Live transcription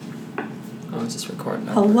was just recording.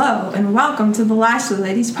 Hello and welcome to the Lashley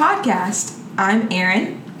Ladies podcast. I'm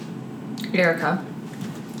Erin. Erica.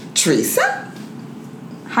 Teresa.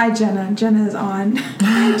 Hi Jenna. Jenna is on.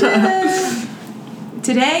 Hi Jenna.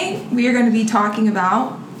 Today we are going to be talking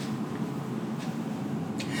about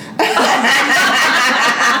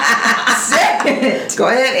Go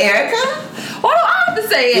ahead, Erica. Why do I have to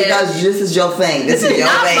say it? Because this is your thing. This is your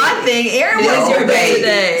not baby. my thing. Erin was your baby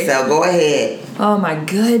today. So go ahead. Oh my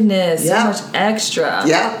goodness. Yep. So much extra.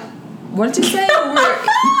 Yep. What did you say?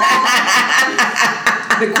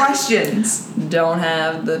 the questions. Don't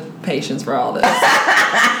have the patience for all this.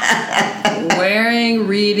 Wearing,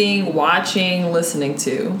 reading, watching, listening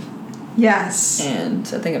to. Yes. And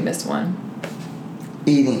I think I missed one.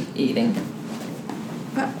 Eating.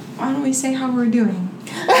 But why don't we say how we're doing?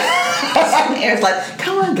 Erin's like,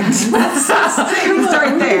 come on, guys. Let's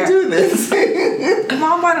start there. Do this.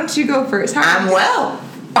 Mom, why don't you go first? I'm well.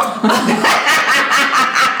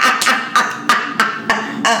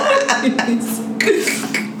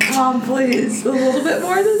 Mom, please. A little bit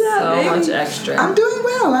more than that, So baby. much extra. I'm doing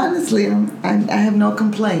well, honestly. I have no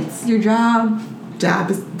complaints. Your job.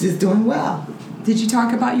 Job is just doing well. Did you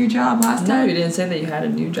talk about your job last No, time? you didn't say that you had a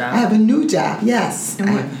new job. I have a new job. Yes. And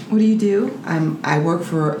what do you do? I work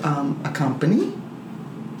for a company.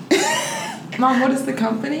 Mom, what is the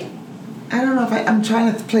company? I don't know if I'm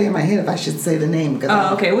trying to play in my head if I should say the name.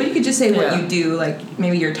 Oh, okay. Well, you could just say what Yeah. you do, like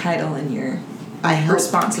maybe your title and your... I help people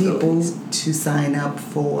responsibilities. to sign up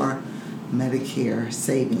for Medicare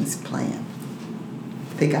savings plan.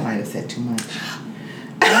 I think I might have said too much.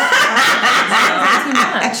 Not too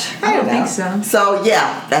much. I don't think so. So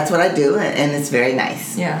yeah, that's what I do, and it's very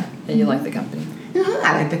nice. Yeah, And you like the company.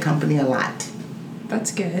 I like the company a lot.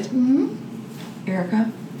 that's good. Mm-hmm.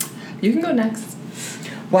 Erica? You can go next.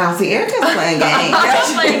 Wow, see, Erica's playing games.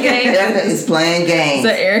 I'm playing games. Erica is playing games. So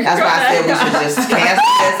Erica, that's why I said we should just cancel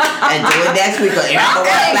this and do it next week. Because Erica was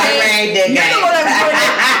playing the game. You know what I'm doing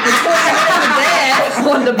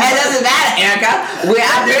on the It doesn't matter, Erica. We're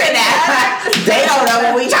out doing that. They don't know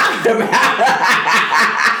what we talking about.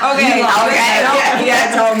 Okay, You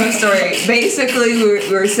yeah, tell them the story. Basically, we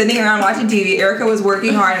were sitting around watching TV. Erica was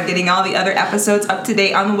working hard on getting all the other episodes up to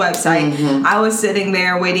date on the website. Mm-hmm. I was sitting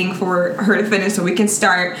there waiting for her to finish so we can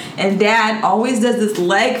start. And Dad always does this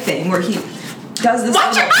leg thing where he does this.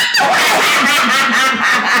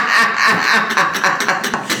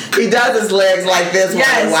 He does his legs like this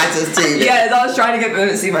while he watches TV. Yes, I was trying to get them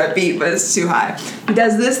to see my feet, but it's too high. He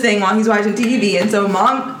does this thing while he's watching TV, and so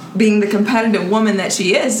Mom, being the competitive woman that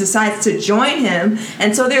she is, decides to join him,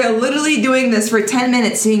 and so they're literally doing this for 10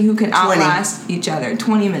 minutes, seeing who can outlast each other.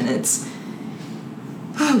 20 minutes.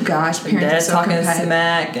 Oh gosh, parents Dad's are so talking competitive.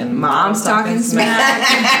 smack and Mom's talking smack.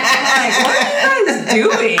 Like, what are you guys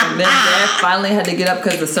doing? And then Dad finally had to get up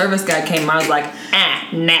because the service guy came. I was like,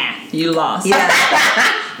 nah, you lost. Yeah.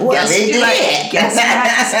 Well, they did. Guess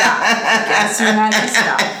who had to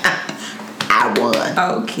stop? I won.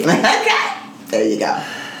 Okay. Okay. There you go.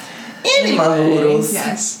 Any more noodles?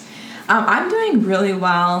 Yes. I'm doing really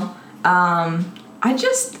well. I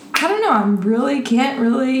don't know. Can't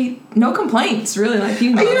really, no complaints, really, like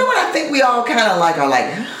you know. You know what? I think we all kind of like are like,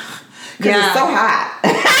 because it's so hot.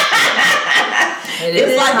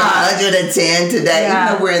 It's like 110 today. Yeah.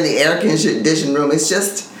 Even though we're in the air conditioning room, it's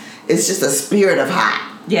just a spirit of hot.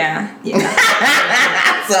 Yeah.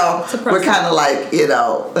 So we're kind of like,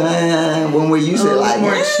 when we're usually like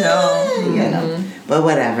more chill. you know. But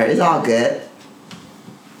whatever, it's all good.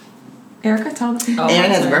 Erica, tell the people.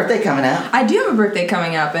 Erin has a birthday coming up. I do have a birthday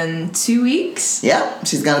coming up in 2 weeks. Yep,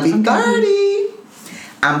 she's gonna be 30.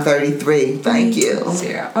 I'm 33. Thank you.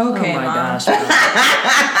 0. Okay, Oh my Mom. gosh.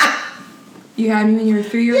 You had me when you were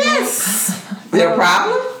 3-years-old? Yes. Is there a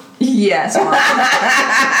problem? Yes, Mom.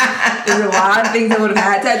 There's a lot of things that would have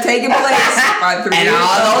had to have taken place by 3 And years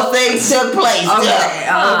all old. those things took place.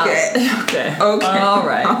 Okay. Okay. All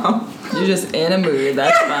right. You're just in a mood.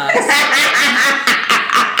 That's fine.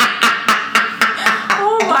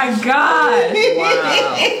 Oh my God.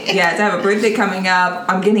 Wow. Yes, I have a birthday coming up.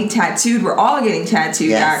 I'm getting tattooed. We're all getting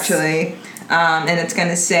tattooed, actually. And it's going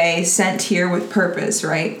to say, sent here with purpose,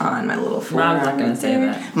 right on my little forearm. Mom's not going to say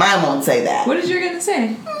that. Mine won't say that. What is you going to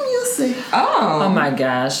say? You'll see. Oh my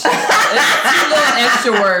gosh. It's 2 little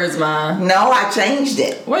extra words, Ma. No, I changed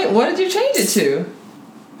it. Wait, what did you change it to?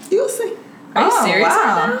 You'll see. Are you serious wow.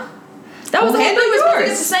 right now? That was Well, the whole thing. handle yours.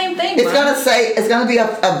 It's the same thing, It's gonna be a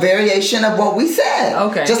variation of what we said.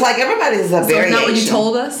 Okay. Just like everybody's a So variation. is that what you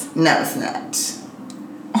told us? No, it's not.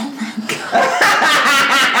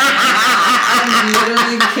 I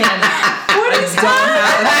literally cannot. What is happening?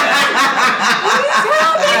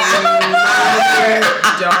 What is happening?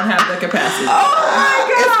 Don't have the capacity.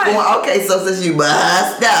 Okay, so since you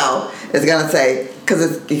must know, it's going to say, because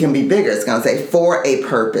it can be bigger, it's going to say for a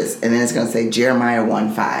purpose. And then it's going to say Jeremiah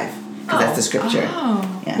 1:5. Because that's the scripture.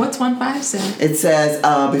 Oh. Yeah. What's 1:5 say? It says,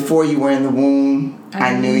 before you were in the womb,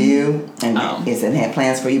 I knew you. And it said, had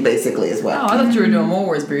plans for you, basically, as well. Oh, I thought you were doing more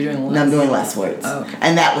words, but you're doing less. No, I'm doing less words. Oh, okay.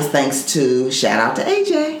 And that was thanks to, shout out to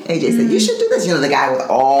AJ. AJ said, you should do this. You know, the guy with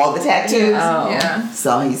all the tattoos. Oh. Yeah.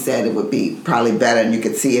 So he said it would be probably better and you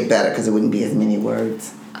could see it better because it wouldn't be as many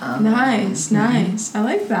words. Nice. I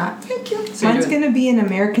like that. Thank you. So Mine's you're doing- gonna be an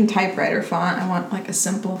American typewriter font. I want like a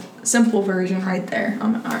simple version right there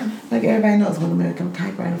on my arm. Like everybody knows what American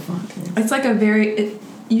typewriter font is. It's like a very.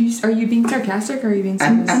 Are you being sarcastic or are you being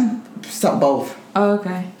serious? I'm both. Oh,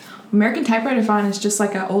 okay. American typewriter font is just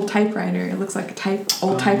like an old typewriter. It looks like a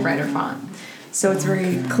old typewriter font. So it's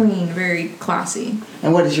very clean, very classy.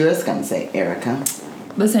 And what is yours going to say, Erica?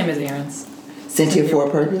 The same as Aaron's. Sent here for a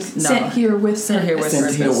purpose? No. Sent here with Sent here with purpose.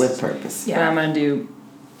 Sent here purpose. with purpose. Yeah. But I'm going to do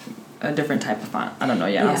a different type of font. I don't know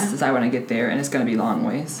yet. I'll Yeah. decide when I get there, and it's going to be long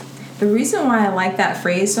ways. The reason why I like that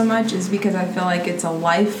phrase so much is because I feel like it's a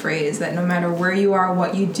life phrase that no matter where you are,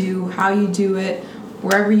 what you do, how you do it,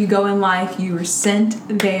 wherever you go in life, you were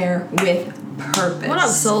sent there with purpose. What up,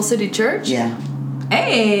 Soul City Church? Yeah.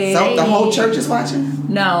 Hey! So the whole church is watching?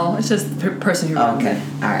 No, it's just the person who wrote Okay. it.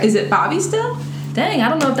 All right. Is it Bobby still? Dang, I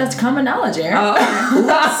don't know if that's common knowledge, Aaron. Oh, okay.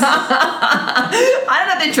 I don't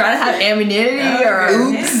know if they try to have anonymity or...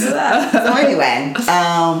 Oops. So anyway,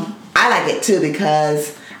 I like it too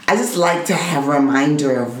because I just like to have a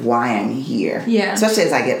reminder of why I'm here. Yeah. Especially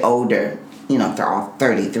as I get older, you know, after all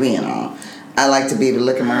 33 and all. I like to be able to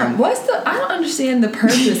look at my... I don't understand the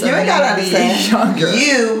purpose of You ain't gotta understand. younger.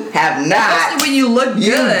 You have not... Especially when you look good.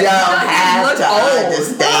 You don't have look to old.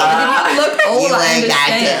 understand. If you look old, You I ain't got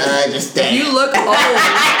to understand. understand. If you look old...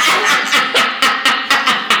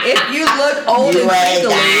 if you look old You and ain't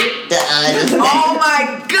crinkly... got to understand. Oh my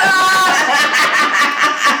God!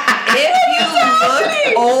 If you look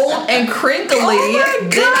old and crinkly,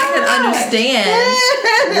 then I can understand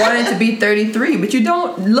wanting to be 33. But you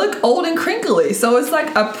don't look old and crinkly, so it's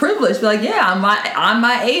like a privilege. Be like, yeah, I'm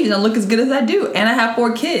my age and I look as good as I do, and I have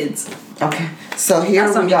 4 kids. Okay, so here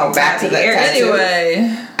That's we go. Back to the tattoo.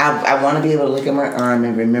 Anyway, I want to be able to look at my arm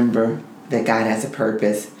and remember that God has a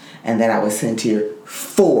purpose and that I was sent here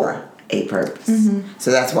for a purpose.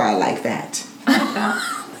 So that's why I like that.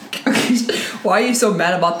 why are you so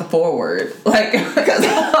mad about the forward? Like, Because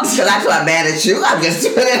I'm not mad at you. I'm just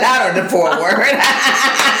putting it out on the forward.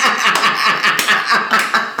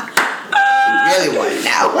 You really want it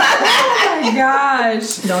now. Oh my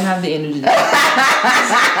gosh. don't have the energy.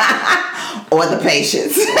 Or the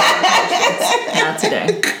patience. Not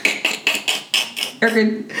today.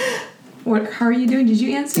 Erica, how are you doing? Did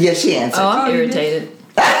you answer? Yeah, she answered. Oh, I'm you did? irritated.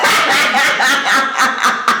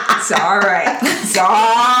 It's alright. It's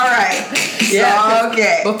alright. Yeah,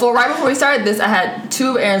 okay. Right before we started this, I had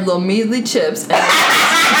 2 of Aaron's little measly chips. And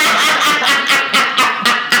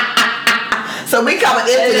So we coming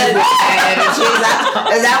into this with energy.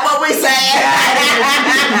 Is that what we saying?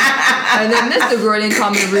 and then Mr. Gordon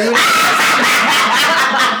called me rude.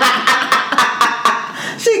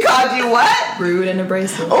 She called you what? Rude and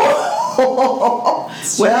abrasive.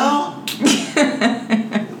 Well,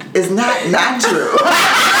 it's not true.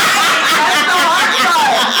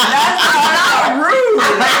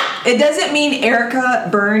 It doesn't mean Erica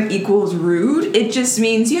Byrne equals rude. It just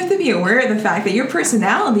means you have to be aware of the fact that your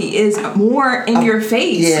personality is more in your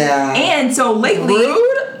face. Yeah. And so lately,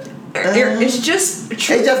 Rude? it's just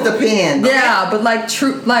true. It just depends. Yeah, but like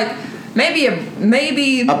true, like maybe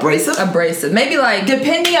Abrasive? abrasive. Maybe like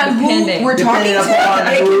Depending on who we're talking Depending to, upon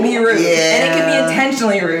it can be who, rude. yeah. And it can be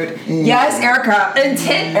intentionally rude. Yes, Erica.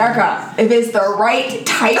 Erica, if it's the right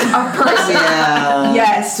type of person. Yeah.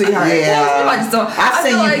 Yes, sweetheart. Yeah. I just don't- I've I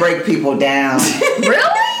seen feel you like- break people down.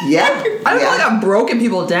 Really? Yeah. I don't feel like I've broken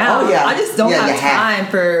people down. Oh, yeah. I just don't Yeah, you have have. time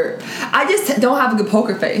for. I just don't have a good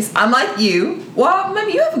poker face. I'm like you. Well,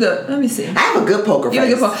 maybe you have a good. Let me see. I have a good poker face. You have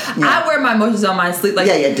a good poker. Yeah. I wear my emotions on my sleeve. Like,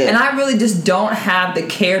 Yeah, you do. And I really just don't have the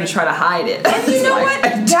care to try to hide it. And you know Like, what?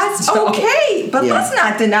 I just That's don't. okay. But Yeah. let's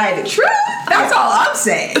not deny the truth. That's all I'm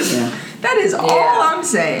saying. Yeah. That is all Yeah. I'm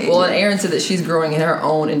saying. Well, and Erin said that she's growing in her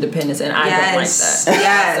own independence, and I don't like Yes. that.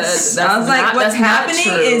 Yes. That's I was like, not- what's that's not happening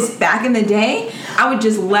true. is back in the day, I would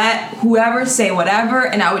just let whoever say whatever,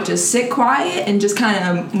 and I would just sit quiet and just kind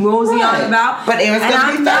of mosey on Right. about. But Erin's and gonna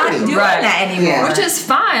I'm be not 30. doing Right. that anymore. Yeah. Which is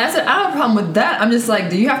fine. I said, I don't have a problem with that. I'm just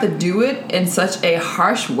like, do you have to do it in such a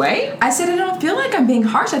harsh way? I said, I don't feel like I'm being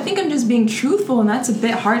harsh. I think I'm just being truthful, and that's a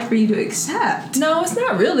bit hard for you to accept. No, it's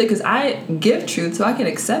not really, because I give truth, so I can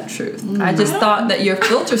accept truth. I just thought that your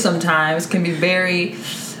filter sometimes can be very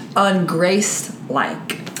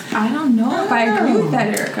ungraced-like. I don't know if I agree with that,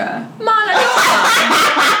 Erica. Monica,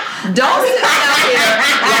 don't sit me out here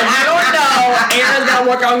like you don't know Aaron's gonna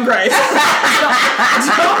work on Grace.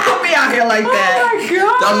 Don't put me out here like that. Oh my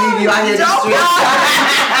God. Don't leave you out here to Don't stress.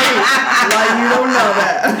 like you don't know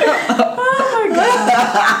that.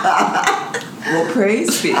 Well,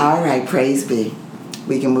 praise be. All right, praise be.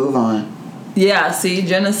 We can move on. Yeah, see,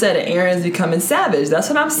 Jenna said it. Aaron's becoming savage. That's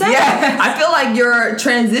what I'm saying. Yes. I feel like your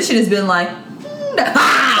transition has been like, in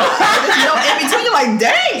between, you're like,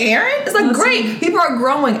 dang, Aaron. It's like, great. People are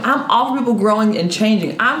growing. I'm all for people growing and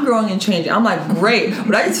changing. I'm growing and changing. I'm like, great.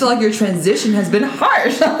 But I just feel like your transition has been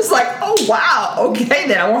harsh. I was like, oh, wow. Okay,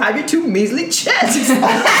 then I won't have your two measly chests. Dang.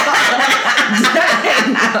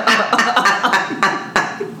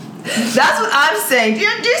 That's what I'm saying. Do you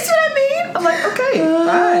see what I mean? I'm like, okay,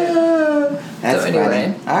 fine. That's So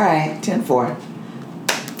anyway. funny. All right,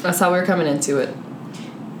 10-4. That's how we're coming into it.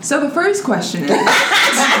 So the first question is,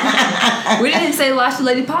 We didn't say Lashy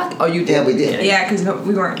Lady Pocket. Oh, you did. Yeah, we did. yeah, because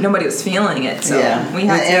nobody was feeling it, so we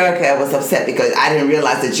had and to. Erica was upset because I didn't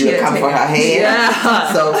realize that you Yeah, had come take for it. her head.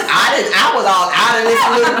 Yeah. So I was all out of this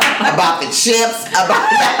loop about the chips,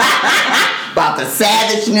 about the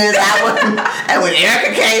savageness. And when Erica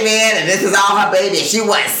came in and this is all her baby, and she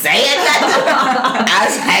wasn't saying nothing. I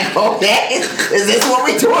was like, okay, is this what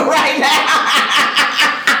we're doing right now?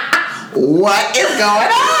 What is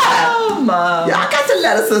going on? Mom. Y'all got to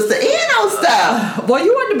let a sister in on stuff. Well,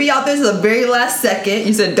 you wanted to be out there to the very last second.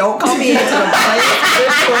 You said, don't call me into the play.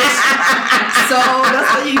 So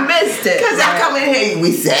that's why you missed it. Because I come in here,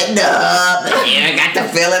 we setting up, and Aaron got the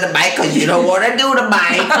feel of the mic because you don't want to do the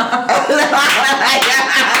mic.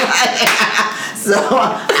 So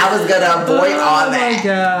I was going to avoid all that. Oh, my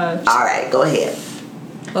gosh. All right, go ahead.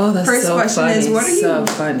 Oh, that's First so question funny. is, what are so you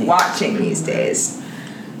funny. watching these days?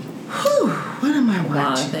 Whew, what am I A lot of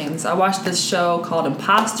watching? things. I watched this show called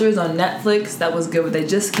Imposters on Netflix. That was good, but they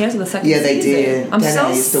just canceled the second Yeah, season. they did. I'm That so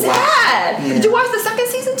I used to watch. sad. Yeah. Did you watch the second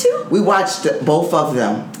season too? We watched both of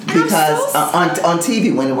them because so on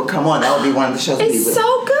TV when it would come on, that would be one of the shows we It's would.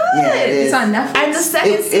 so good. Yeah, it is. It's on Netflix. And the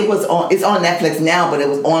second It was on. It's on Netflix now, but it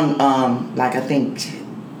was on like I think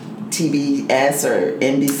TBS or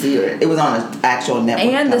NBC or it was on an actual network.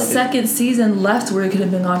 And the television. second season left where it could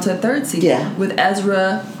have been on to a third season. Yeah. With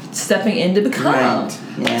Ezra stepping in to become. Right,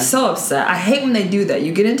 yeah. I'm so upset. I hate when they do that.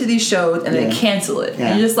 You get into these shows and Yeah. they cancel it. Yeah.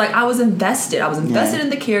 And you're just like, I was invested. I was invested Yeah. in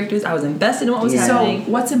the characters. I was invested in what was Yeah. So,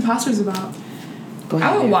 happening. what's Imposters about? Go ahead,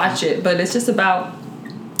 I would Erica. watch it, but it's just about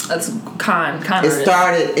it's con It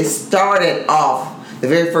artists. started off. The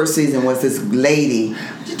very first season was this lady.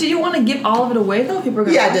 Do you want to give all of it away though? People are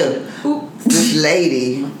gonna Yeah, I watch do. it. Who? This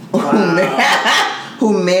lady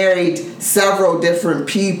who married several different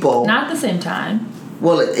people. Not at the same time.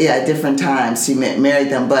 Well, yeah, at different times she married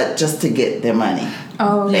them, but just to get their money.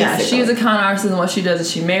 Oh, Yeah, Basically. she's a con artist, and what she does is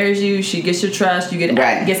she marries you, she gets your trust, you get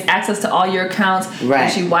Right. gets access to all your accounts, Right.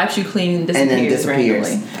 and she wipes you clean and And then disappears. disappears.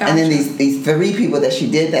 randomly. And then these three people that she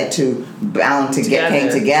did that to bound to Together. came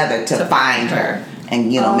together to To find her and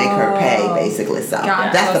make her pay basically. So Gotcha.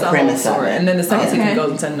 that's So the it's a premise whole of story. it. And then the second Okay. season goes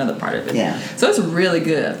into another part of it. Yeah. So it's really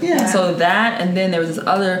good. Yeah. So that, and then there was this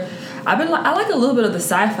other. I like a little bit of the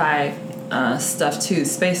sci-fi stuff too,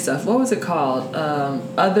 space stuff. What was it called?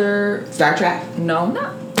 Other. Star Trek. No,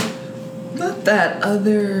 not that.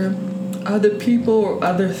 Other people or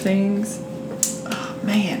other things. Oh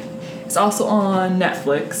man, it's also on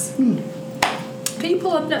Netflix. Can you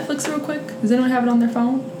pull up Netflix real quick? Does anyone have it on their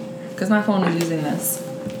phone? Because my phone is using this.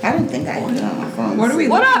 I don't think I have it on my phone. What are we-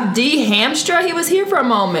 What up, D Hamstra? He was here for a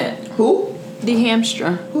moment. Who? D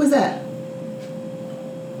Hamstra. Who is that?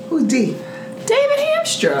 Who's D? David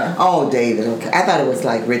Hamstra. Oh, David. Okay, I thought it was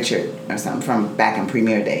like Richard or something from back in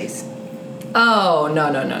Premiere days. Oh,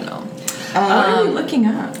 no. What are we looking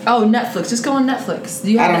up? Oh, Netflix. Just go on Netflix.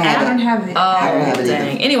 Do you have I don't the have app? I don't have it. Oh, I don't have it dang.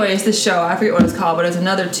 either. Anyway, it's the show. I forget what it's called, but it's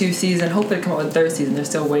another 2 season. Hopefully they come out with a 3rd season. They're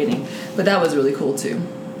still waiting. But that was really cool, too.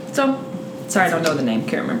 So, sorry, I don't know the name.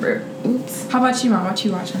 Can't remember it. Oops. How about you, Mom? What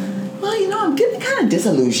you watching? Well, I'm getting kind of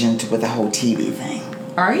disillusioned with the whole TV thing.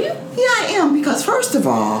 Are you? Yeah, I am because first of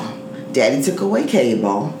all, Daddy took away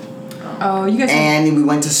cable. Oh, you guys. And we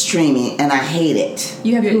went to streaming, and I hate it.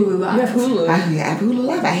 You have Hulu Live. You have Hulu. I have Hulu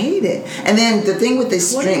Live. I hate it. And then the thing with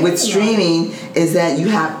this What do you hate streaming is that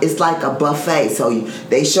it's like a buffet. So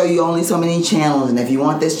they show you only so many channels, and if you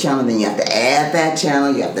want this channel, then you have to add that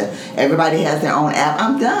channel. Everybody has their own app.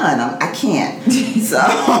 I'm done. I can't. So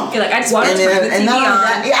You're like, I just want to turn the TV not only on.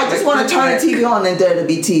 that, yeah, I just want to turn the TV on and there to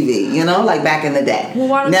be TV. Like back in the day. Well,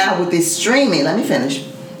 why don't now with this streaming, let me finish.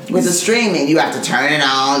 With the streaming, you have to turn it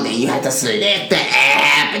on, then you have to select the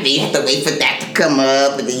app, and then you have to wait for that to come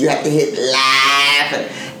up, and then you have to hit live. And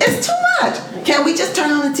it's too much. Can we just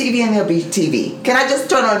turn on the TV and there'll be TV? Can I just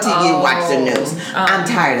turn on the TV and watch the news? I'm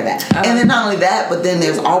tired of that. And then not only that, but then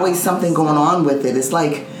there's always something going on with it. It's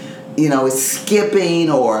like, it's skipping,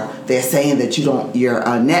 or they're saying that your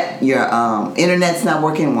internet's not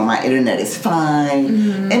working. Well, my internet is fine,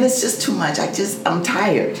 and it's just too much. I'm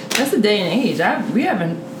tired. That's the day and age. I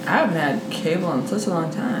haven't had cable in such a long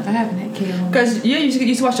time. I haven't had cable. Because you used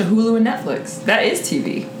to watch a Hulu and Netflix. That is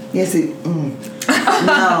TV. Yes, no,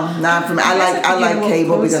 not for me. I like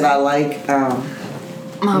cable because I like.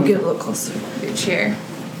 Mom, get a little closer to your chair.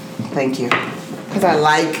 Thank you. Because I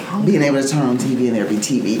like being able to turn on TV and there'll be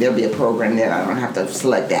TV. There'll be a program there. I don't have to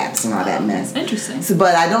select apps and all that mess. Interesting. So,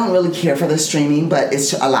 but I don't really care for the streaming, but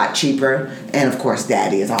it's a lot cheaper. And of course,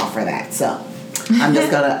 Daddy is all for that. So I'm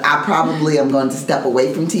just I probably am going to step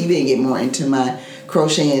away from TV and get more into my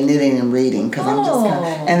crocheting and knitting and reading. Because I'm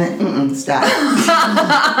just stop.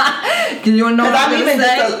 Do you want to know what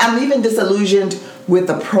I'm even disillusioned with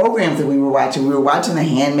the programs that we were watching. We were watching The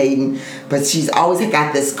Handmaiden, but she's always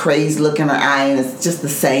got this crazed look in her eye, and it's just the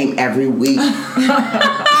same every week.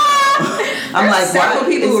 I'm like, several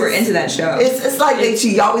people who were into that show. It's like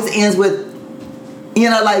she always ends with,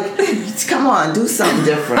 come on, do something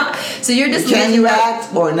different. So you're just can you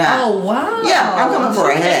act or not? Oh wow! Yeah, I'm coming for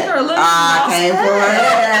her head. I came for her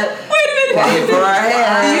head. Wait a minute. Came for her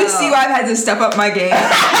head. Do you see why I've had to step up my game?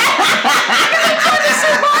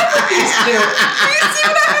 Do you see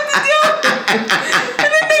what I have to do? And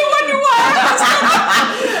then they wonder why.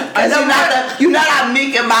 You're not a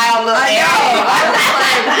meek and mild little I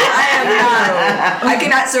am not. I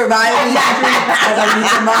cannot survive in these dreams as a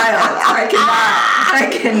meek and mild. I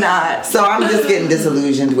cannot. So I'm just getting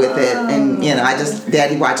disillusioned with it, and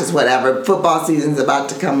Daddy watches whatever. Football season's about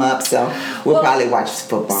to come up, so we'll probably watch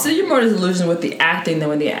football. So you're more disillusioned with the acting than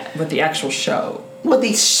with the actual show. Well,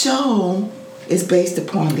 the show is based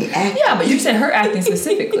upon the acting. Yeah, but you said her acting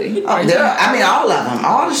specifically. All of them.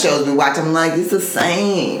 All the shows we watch, I'm like, it's the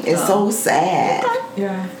same. It's so sad.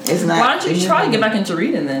 Yeah. It's not. Why don't you try to get back into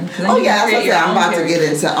reading then? Oh yeah, that's what I said. I'm about to get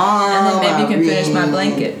into and then maybe you can finish my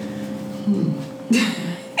blanket.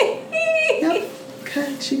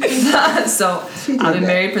 Okay, so I've been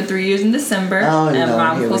married for 3 years in December, and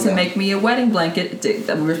Mom was supposed to make me a wedding blanket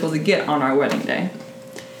that we were supposed to get on our wedding day.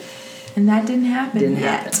 And that didn't happen. Didn't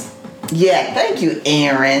happen. Yeah, thank you,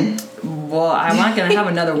 Aaron. Well, I'm not gonna have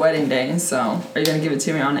another wedding day, so are you gonna give it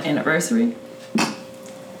to me on the anniversary?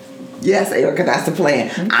 Yes, Erica, that's the plan.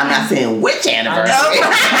 I'm not saying which anniversary.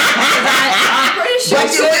 I'm pretty sure.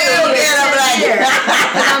 But you will get a blanket.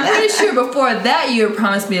 I'm pretty sure before that you had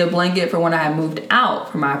promised me a blanket for when I had moved out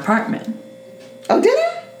from my apartment. Oh, did you?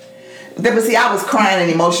 But see, I was crying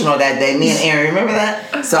and emotional that day. Me and Aaron, remember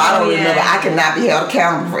that? So I don't remember. I cannot be held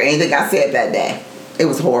accountable for anything I said that day. It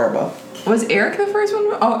was horrible. Was Erica the first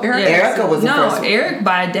one? Oh, Erica. Yeah, Erica was the first one. No, Eric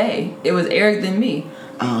by a day. It was Eric then me.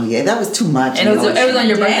 Oh yeah, that was too much. And it was on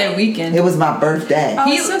your birthday weekend. It was my birthday.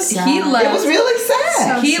 Oh, so sad. He left. It was really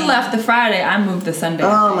sad. He left the Friday. I moved the Sunday.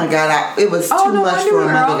 Oh my God! It was too much for a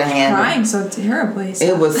mother to handle. Crying so terribly.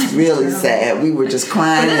 It was really sad. We were just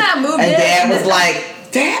crying. But then I moved and in. Dad was like,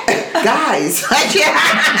 "Dad, guys, I can't."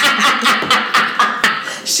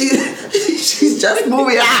 She's just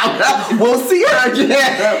moving out. We'll see her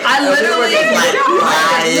again. I literally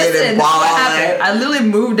listen, what happened? I literally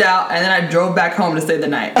moved out and then I drove back home to stay the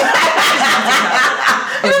night.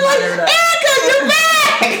 You're like, Erica, you're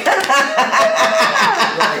back!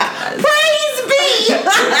 Praise be! It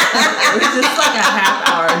was just like a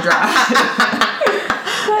half-hour drive.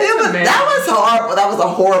 That was horrible. That was a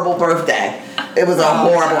horrible birthday. It was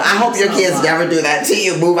horrible. I hope your kids never do that to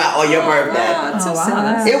you. Move out on your birthday. Wow, so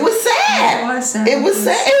sad. It was sad. It was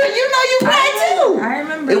sad. You cried too. I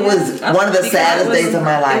remember. It was one of the saddest days of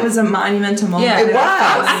my life. It was a monumental moment. Yeah, it was.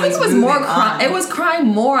 I think it was more crying. It was crying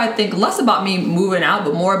more. I think less about me moving out,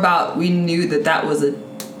 but more about we knew that was a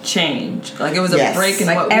change. Like it was a break in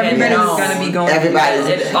what we had everybody known. was going to be going. Everybody,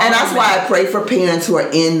 and that's why I pray for parents who are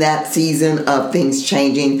in that season of things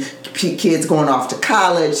changing. Kids going off to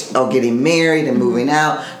college or getting married and moving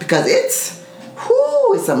out, because it's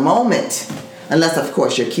a moment. Unless of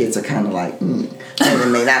course your kids are kind of like, and it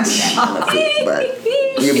may not be that kind of fit, but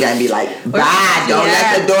you're gonna be like, bye, don't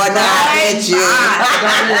let the door knock at you.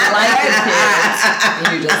 Don't really like the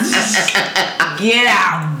kids. You just Get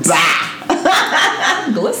out. Bye.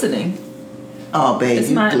 I'm glistening. Oh baby,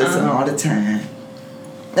 you glisten all the time.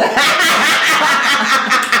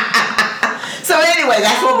 So anyway,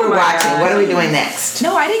 that's what we're watching. God. What are we doing next?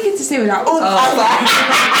 No, I didn't get to say without. Oh,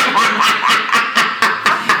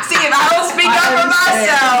 speak up for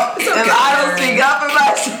myself. If I don't speak up for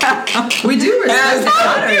myself, We do respect each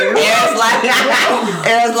other. It was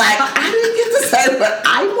like, I didn't get to say, but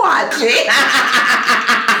I watch it.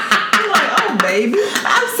 I'm like, oh, baby.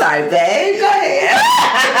 I'm sorry, babe. Go ahead.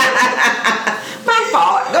 My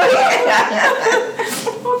fault. Go ahead.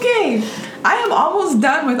 okay. I am almost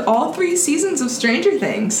done with all 3 seasons of Stranger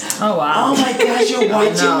Things. Oh, wow. Oh my gosh, you're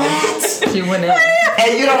watching that? She went in.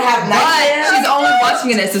 And you don't have But nightmares? she's only watching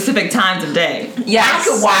it at specific times of day. I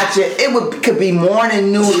could watch it. It could be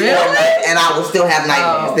morning, noon, Really? or night, and I would still have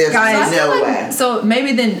nightmares. Oh. There's Guys, no way. So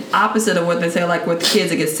maybe then opposite of what they say, like with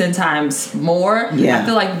kids, it gets 10 times more. Yeah. I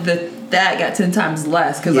feel like that got 10 times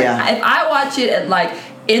less. Because Yeah. like, if I watch it at like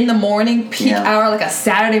in the morning, peak hour, like a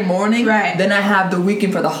Saturday morning, Right. then I have the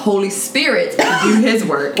weekend for the Holy Spirit to do His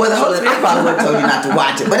work. Well, the Holy Spirit probably would have told you not to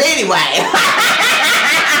watch it. But anyway,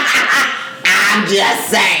 I'm just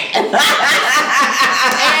saying.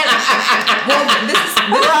 Well, this is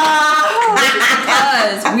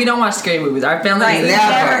because we don't watch scary movies. Our family Right, is-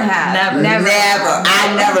 never have. Never.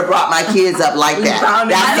 I never brought my kids up like that. found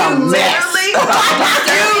it. That's a mess.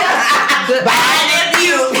 The- Bad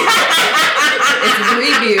abuse. It's a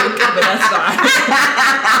rebuke, but that's fine.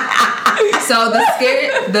 So the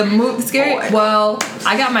scary. Well,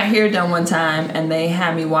 I got my hair done one time, and they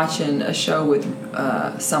had me watching a show with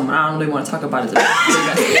someone. I don't really want to talk about it.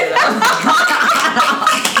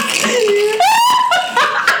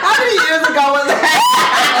 How many years ago was that?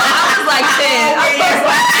 I was like 10.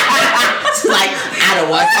 She's like, I don't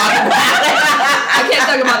want to talk about it. I can't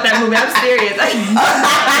talk about that movie. I'm serious.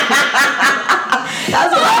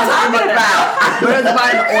 That's what I'm talking about. But it was about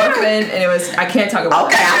an orphan, and it was. I can't talk about.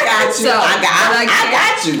 Okay, I got you. So, I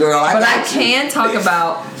got you, girl. But I can talk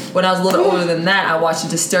about when I was a little older than that. I watched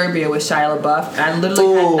Disturbia with Shia LaBeouf, and I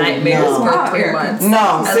literally had nightmares no. for Wow, 3 Erica. months. No,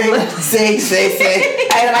 I literally- see.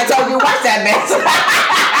 Hey, I told you to watch that mess.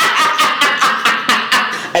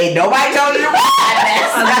 Ain't nobody told you to watch that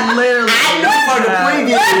mess. I literally. I knew for the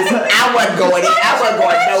previews, I wasn't going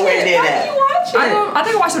nowhere near that. I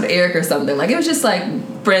think I watched it with Eric or something. Like it was just like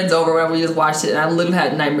friends over whenever we just watched it, and I literally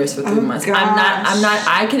had nightmares for 3 months. gosh. I'm not.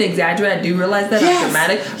 I can exaggerate. I do realize that Yes, I'm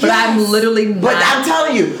dramatic, but yes. I'm literally not. But I'm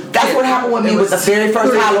telling you, that's what happened with me It with the was very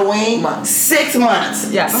first 3 Halloween. months. 6 months.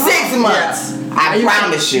 Yeah. 6 months. I You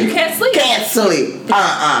promise you. You can't sleep. Can't sleep.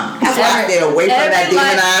 That's why I stay away from that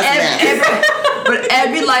demonized mess. But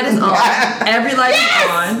every light is on. Every light is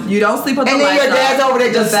on. You don't sleep with the And then lights your dad's on. over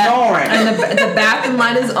there just snoring. And the bathroom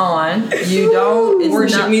light is on. You don't. It's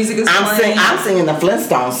Worship not, music is playing. I'm singing the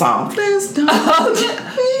Flintstone song. Flintstone.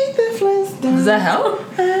 the Flintstone. Does that help?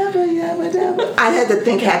 I had to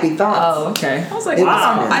think happy thoughts. Oh, okay. I was like, It was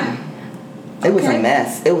wow. crazy. It was a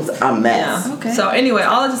mess. It was a mess. Yeah. Okay. So anyway,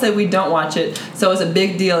 all that to say, we don't watch it. So it's a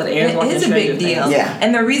big deal that Aaron's It watching is a Stranger big deal. Things. Yeah.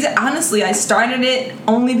 And the reason, honestly, I started it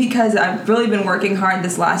only because I've really been working hard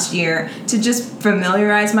this last year to just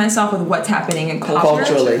familiarize myself with what's happening in culture.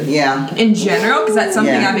 Culturally, yeah. In general, because that's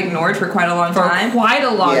something Yeah. I've ignored for quite a long For time. quite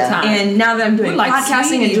a long Yeah. time. And now that I'm doing We're like, podcasting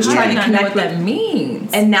sweetie, and just how trying do to you not know connect what with that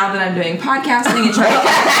means. And now that I'm doing podcasting and trying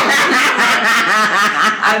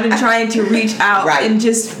I've been trying to reach out Right. and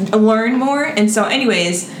just learn more. And so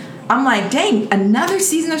anyways, I'm like, dang, another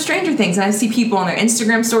season of Stranger Things. And I see people on their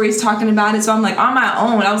Instagram stories talking about it. So I'm like, on my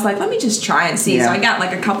own, I was like, let me just try and see. Yeah. So I got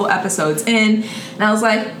like a couple episodes in, and I was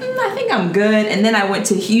like, I think I'm good. And then I went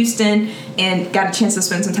to Houston and got a chance to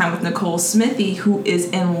spend some time with Nicole Smithy, who is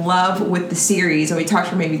in love with the series. And we talked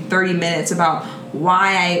for maybe 30 minutes about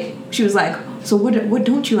why she was like, so what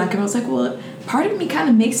don't you like? And I was like, well, part of me kind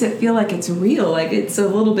of makes it feel like it's real, like it's a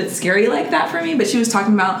little bit scary like that for me. But she was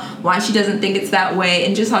talking about why she doesn't think it's that way,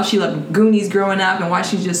 and just how she loved Goonies growing up, and why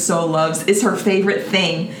she just so loves, it's her favorite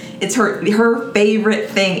thing. It's her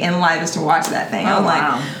favorite thing in life is to watch that thing. Oh, I'm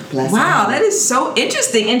wow. like, Bless wow, her. that is so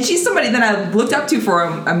interesting. And she's somebody that I looked up to for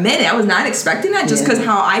a minute. I was not expecting that just Yeah. because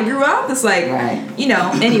how I grew up. It's like, Right. you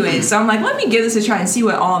know, anyways. So I'm like, let me give this a try and see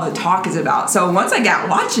what all the talk is about. So once I got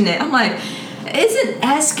watching it, I'm like, it isn't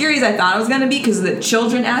as scary as I thought it was going to be because of the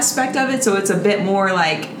children aspect of it. So it's a bit more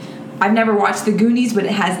like, I've never watched the Goonies, but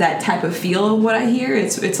it has that type of feel of what I hear.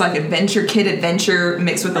 It's like kid adventure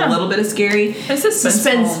mixed with a little bit of scary. It's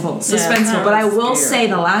suspenseful. Suspenseful. Yeah, But I will scary. say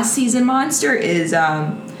the last season monster is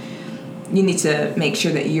you need to make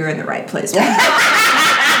sure that you're in the right place.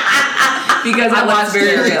 Because I watched very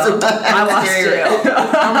it. real. I watched very real.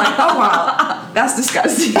 I'm like, oh wow, that's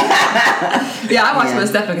disgusting. Yeah, I watched it Yeah. with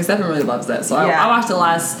Stefan because Stefan really loves that. So Yeah. I watched the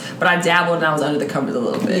last, but I dabbled and I was under the covers a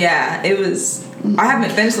little bit. Yeah, it was. I haven't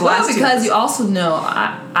finished the Well, last two. because you also know,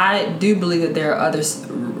 I do believe that there are other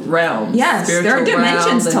realms. Yes, there are Spiritual dimensions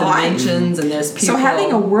realms and to life. dimensions, and there's people. So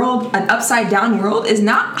having an upside down world is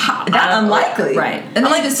not that unlikely. Right. And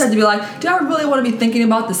then you just start to be like, do I really want to be thinking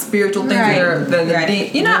about the spiritual things Right. that are the Right.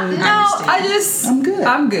 deep? You know, I no, understand. I'm good.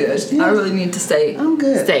 I'm good. Yeah. I really need to stay. I'm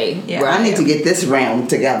good. Stay. Yeah. Well, I need to get this realm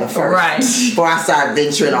together first. Right. Before I start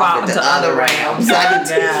venturing Wow, off into to other other realms. realms. So I need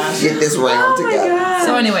to Gosh. get this realm Oh my together. God.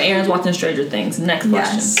 So anyway, Aaron's watching Stranger Things. Next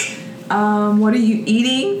question. Yes. What are you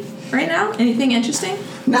eating right now? Anything interesting?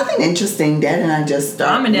 Nothing interesting. Dad and I just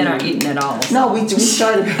started. Mom and Dad aren't eating at all. No, we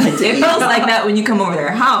started. It feels like that when you come over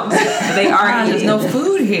their house. They are God, there's eating. no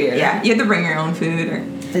food here. Yeah, you have to bring your own food, or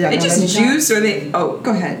Yeah, they no, just let me juice, or they. Oh,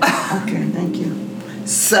 go ahead. Okay, thank you.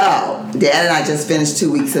 So, Dad and I just finished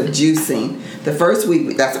 2 weeks of juicing. The first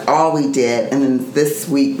week, that's all we did, and then this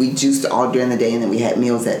week we juiced all during the day, and then we had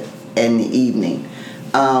meals in the evening.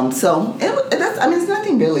 So it's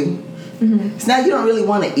nothing really. Mm-hmm. It's not. You don't really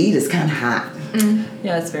want to eat. It's kind of hot.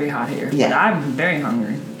 Yeah, it's very hot here. Yeah. But I'm very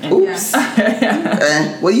hungry. And Oops.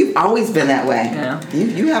 Well, you've always been that way. Yeah.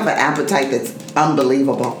 You have an appetite that's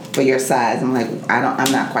unbelievable for your size. I'm like,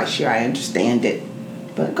 I'm not quite sure I understand it.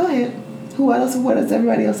 But go ahead. What is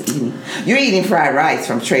everybody else eating? You're eating fried rice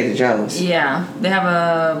from Trader Joe's. Yeah, they have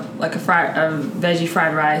a veggie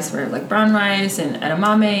fried rice, where like brown rice and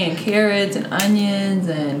edamame and carrots and onions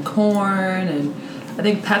and corn and I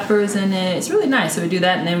think peppers in it. It's really nice. So we do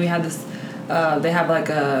that, and then we have this. They have like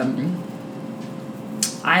a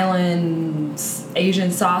island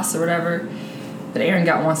Asian sauce or whatever that Aaron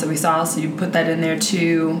got once that we saw. So you put that in there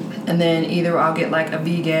too, and then either I'll get like a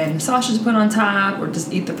vegan sausage to put on top, or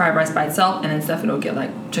just eat the fried rice by itself, and then Stefan will get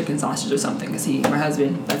like chicken sausage or something because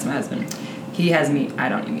that's my husband. He has meat. I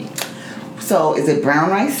don't eat meat. So is it brown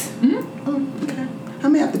rice? Mm-hmm. Oh, okay. I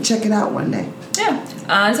may have to check it out one day. Yeah,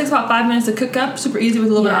 it takes about 5 minutes to cook up. Super easy with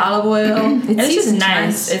a little bit of olive oil. And it's just seasoned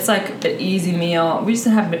nice. nice. It's like an easy meal. We've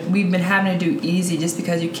been having to do easy just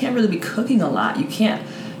because you can't really be cooking a lot.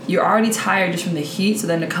 You're already tired just from the heat. So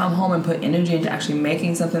then to come home and put energy into actually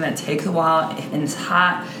making something that takes a while and it's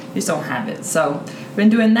hot, you just don't have it. So we've been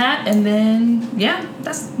doing that, and then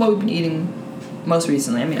that's what we've been eating most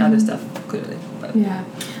recently. I mean, other stuff clearly. But. Yeah.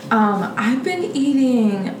 I've been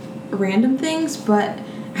eating random things, but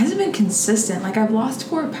it hasn't been consistent. Like, I've lost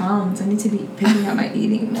 4 pounds. I need to be picking up my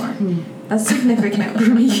eating more. That's significant for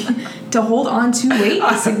me. To hold on to weight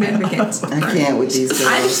is significant. I can't with these girls.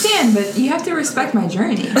 I understand, but you have to respect my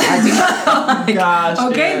journey. I do. Gosh.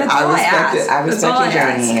 Okay, that's all I respect it. ask. I That's all respect your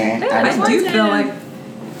I journey ask. here. I do Yeah. feel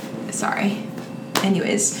like... Sorry.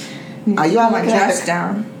 Anyways. Are you pull all my looking at dress the-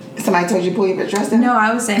 down? Somebody told you to pull your dress down? No,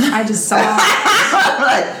 I was saying I just saw... I'm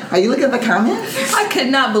like, are you looking at the comments? I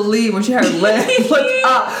could not believe when she had her legs flipped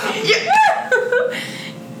up.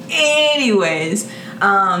 Anyways,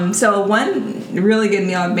 so one really good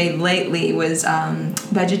meal I've made lately was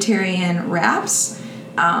vegetarian wraps.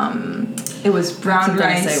 It was brown Something to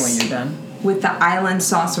rice say when you're done. with the island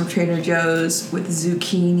sauce from Trader Joe's with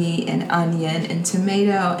zucchini and onion and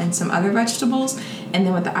tomato and some other vegetables, and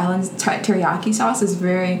then with the island teriyaki sauce is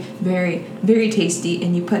very, very, very tasty.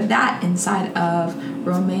 And you put that inside of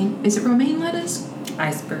romaine. Is it romaine lettuce?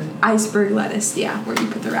 Iceberg lettuce, yeah, where you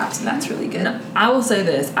put the wraps, and that's really good. No, I will say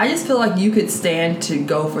this. I just feel like you could stand to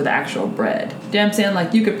go for the actual bread. You know what I'm saying?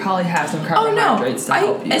 Like, you could probably have some carbohydrates to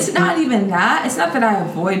help you. It's not even that. It's not that I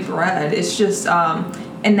avoid bread. It's just,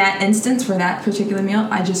 in that instance, for that particular meal,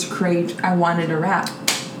 I wanted a wrap.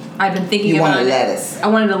 I've been thinking about it. You wanted lettuce. I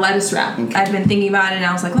wanted a lettuce wrap. Okay. I've been thinking about it, and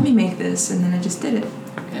I was like, let me make this, and then I just did it.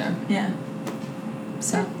 Yeah. Yeah.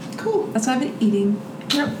 So, Cool. that's what I've been eating.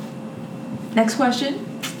 Yep. Next question.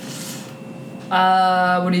 What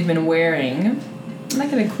have you been wearing? I'm not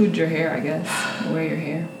gonna include your hair, I guess. Wear your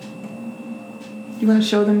hair. You want to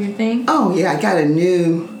show them your thing? Oh, yeah, I got a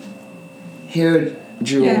new hair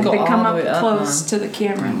jewel. Yeah, Go they all come the up way up, close huh? to the Oh,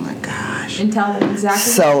 camera my gosh. and tell them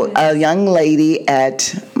exactly. So what it is. a young lady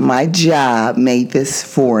at my job made this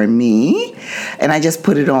for me, and I just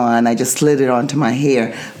put it on. I just slid it onto my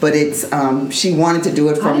hair, but it's she wanted to do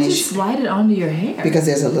it for How did me you slide it onto your hair? because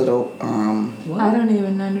there's a little What? I don't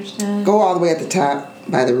even understand. go all the way at the top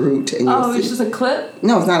by the root, and you'll Oh, it's see. just a clip?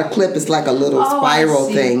 No, it's not a clip. It's like a little Oh, I spiral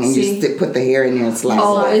see, thing, and see. you put the hair in there and slide.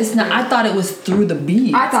 Oh, it. it's not. I thought it was through the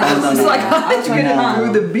beads. I thought it was no, like, no. how did you get No. it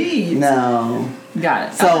through the beads? No. Got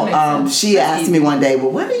it. So That makes sense. she That's asked easy. me one day,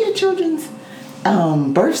 well, what are your children's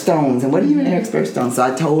birthstones, and what are you and Eric's birthstones? So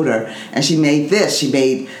I told her, and she made this. She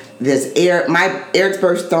made this Eric's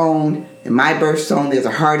birthstone and my birthstone. There's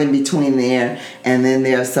a heart in between there, and then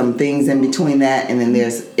there's some things in between that, and then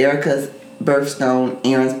there's Erica's birthstone,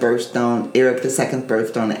 Aaron's birthstone, Eric the second's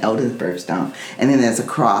birthstone, and Eldon's birthstone, and then there's a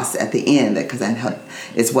cross at the end because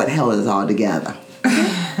it's what held us all together.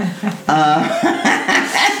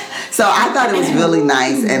 So I thought it was really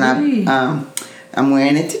nice, and I'm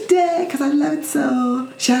wearing it today because I love it so.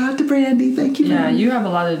 Shout out to Brandy. Thank you. Yeah, Brandy. you have a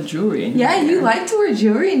lot of jewelry. In your Yeah, you hair. like to wear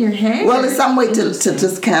jewelry in your hair. Well, it's some way to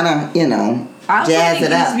just kind of, I also jazz think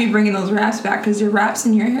it you up. need to be bringing those wraps back because your wraps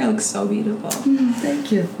in your hair look so beautiful.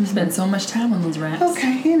 Thank you. You spend so much time on those wraps.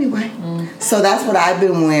 Okay, anyway. So that's what I've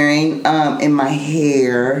been wearing in my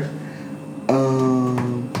hair.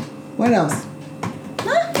 What else?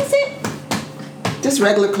 That's it. Just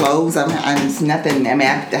regular clothes. It's nothing. I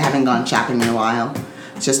haven't gone shopping in a while.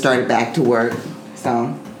 Just started back to work.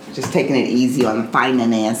 So just taking it easy on the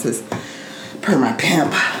finances per my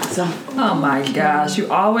pimp. So Oh my gosh,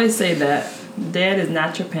 you always say that. Dad is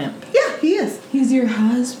not your pimp. yeah, he is. He's your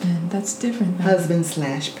husband. That's different.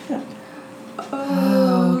 Husband/pimp.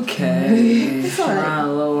 Okay. all right. My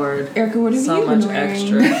lord. Erica, what have So you much been wearing?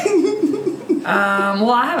 extra.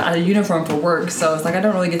 Well, I have a uniform for work, so it's like I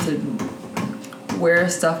don't really get to wear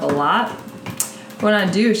stuff a lot. When I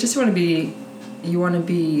do, it's just you want to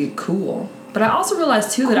be cool. But I also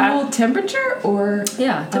realized too that Cool temperature or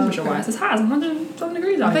temperature wise, it's hot. It's 107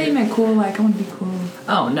 degrees I out thought you here. meant cool. Like I want to be cool.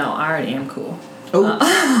 Oh no, I already am cool. Oh,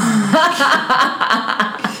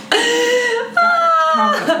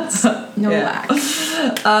 Confidence. No Yeah. lack.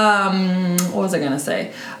 What was I gonna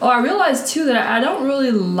say? Oh, I realized too that I don't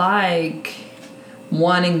really like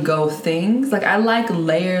one and go things. Like I like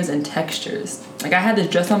layers and textures. Like I had this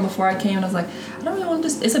dress on before I came, and I was like, I don't really want to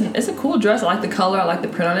just. It's a cool dress. I like the color. I like the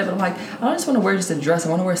print on it. But I'm like, I don't just want to wear just a dress. I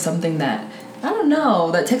want to wear something that I don't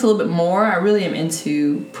know that takes a little bit more. I really am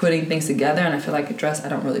into putting things together, and I feel like a dress I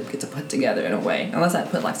don't really get to put together in a way unless I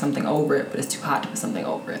put like something over it. But it's too hot to put something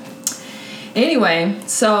over it. Anyway,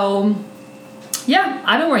 so yeah,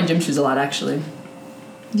 I've been wearing gym shoes a lot actually.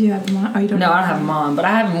 Do you have them on? Oh, you don't. No, I don't have them on, but I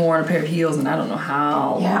haven't worn a pair of heels and I don't know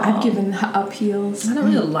how Yeah, long. I've given up heels. I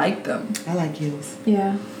don't really like them. I like heels.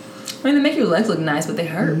 Yeah, I mean, they make your legs look nice, but they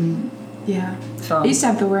hurt. yeah. So I used to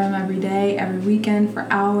have to wear them every day, every weekend for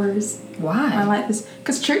hours. why? My life is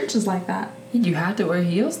because church is like that. You have to wear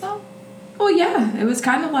heels though? Well, yeah, it was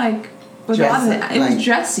kind of like with a lot of it Like- was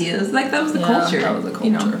dressy. It was like that was the Yeah, culture. That was the culture.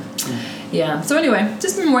 You know. Yeah. So anyway,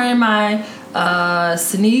 just been wearing my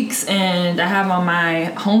sneaks, and I have on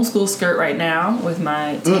my homeschool skirt right now with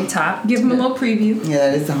my tank top. Give them a little preview. Yeah,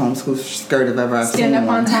 that is the homeschool skirt if ever I've Stand seen up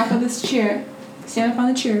one. on top of this chair. Stand up on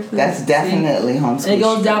the chair, please. That's definitely homeschool. And it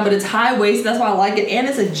goes skirt. down, but it's high waist. That's why I like it, and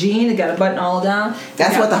it's a jean. It got a button all down.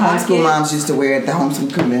 That's It what the got homeschool pockets. moms used to wear at the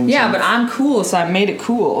homeschool convention. Yeah, but I'm cool, so I made it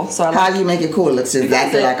cool. So I like How do you make it cool? It looks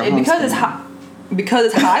exactly like a homeschool. Because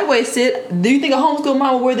it's high waisted. Do you think a homeschool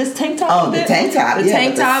mom would wear this tank top? Oh, with the it? tank top, The yeah, tank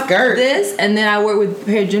but the top, skirt. this, and then I wore it with a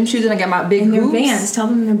pair of gym shoes, and I got my big And their hoops. Vans. Tell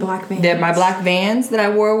them they're black Vans. They're my black Vans that I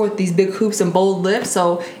wore with these big hoops and bold lips.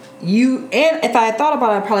 So and if I had thought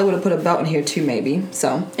about it, I probably would have put a belt in here too, maybe.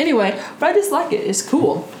 So anyway, but I just like it. It's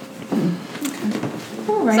cool.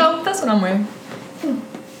 All right. So that's what I'm wearing.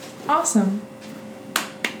 Awesome.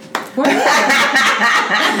 What are you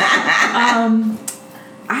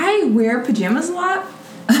I wear pajamas a lot,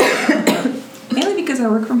 mainly because I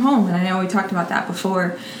work from home, and I know we talked about that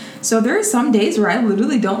before. So there are some days where I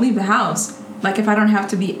literally don't leave the house. Like if I don't have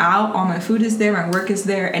to be out, all my food is there, my work is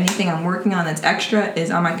there, anything I'm working on that's extra is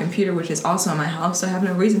on my computer, which is also in my house, so I have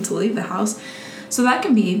no reason to leave the house. So that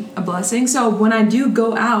can be a blessing. So when I do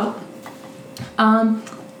go out,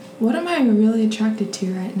 what am I really attracted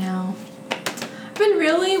to right now? I've been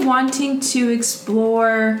really wanting to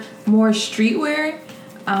explore more streetwear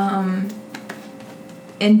and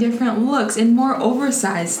different looks and more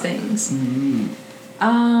oversized things.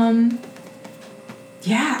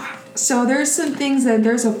 Yeah. So there's some things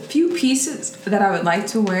there's a few pieces that I would like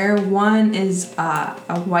to wear. One is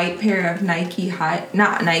a white pair of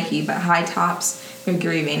not Nike, but high tops. They're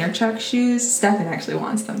Gary Vaynerchuk shoes. Stefan actually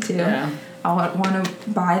wants them too. Yeah. I want to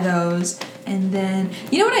buy those. And then,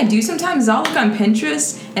 you know what I do sometimes is I'll look on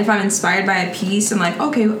Pinterest, and if I'm inspired by a piece, I'm like,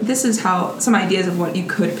 okay, this is how some ideas of what you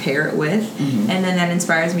could pair it with. And then that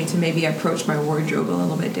inspires me to maybe approach my wardrobe a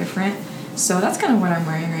little bit different. So that's kind of what I'm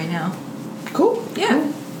wearing right now. Cool. Yeah.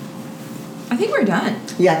 Cool. I think we're done.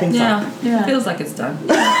 Yeah, I think Yeah, so. Yeah. feels like it's done.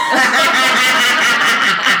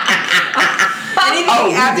 Anything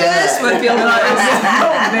we after done. this would feel like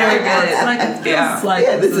Very good. It's like it feels Yeah. like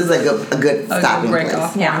Yeah, this is a good a stopping break place.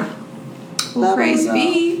 off. yeah. Well, Love praise it.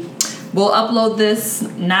 be. We'll upload this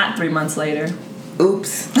not 3 months later,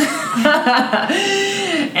 Oops.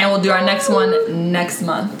 and we'll do our next one next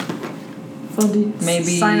month. So do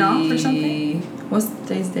Maybe sign off or something. What's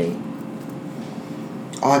today's date?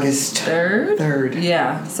 August 3rd. 3rd.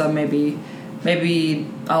 Yeah. So maybe Maybe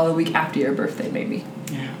the week after your birthday, maybe.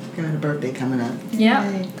 Yeah, we got a birthday coming up. Yeah.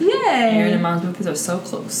 Yay! Aaron and Mom's birthdays are so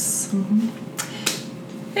close.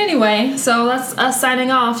 Anyway, so that's us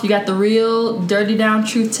signing off. You got the real dirty down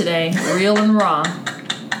truth today. Real and raw.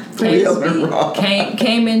 Real and raw.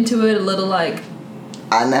 Came into it a little like...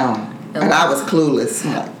 I know. And I was clueless.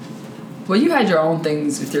 I'm like, Well, you had your own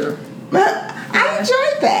things with your... I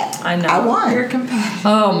enjoyed that. I know. I won. You're competitive.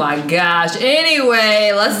 Oh my gosh.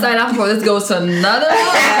 Anyway, let's sign off before this goes to another one.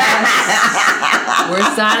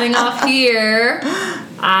 We're signing off here.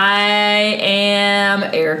 I am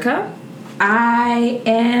Erica. I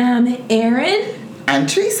am Aaron. I'm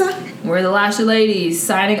Teresa. We're the Lashley Ladies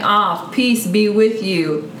signing off. Peace be with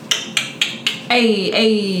you. Ay,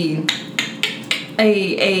 ay.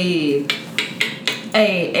 Ay, ay.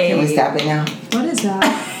 Ay, ay. Can we stop it now? What is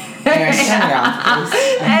that? Aaron, turn it off,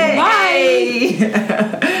 please. Bye.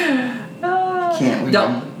 Can't we?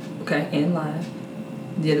 Don't. Okay, and live.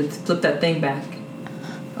 You had to flip that thing back.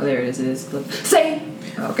 Oh, there it is. It is. Flip. Say.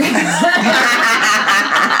 Okay. Erica,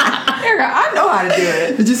 I know how to do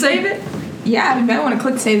it. Did you save it? Yeah, you might want to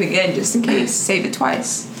click save again just in case. Save it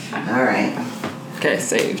twice. All right. Okay,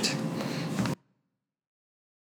 saved.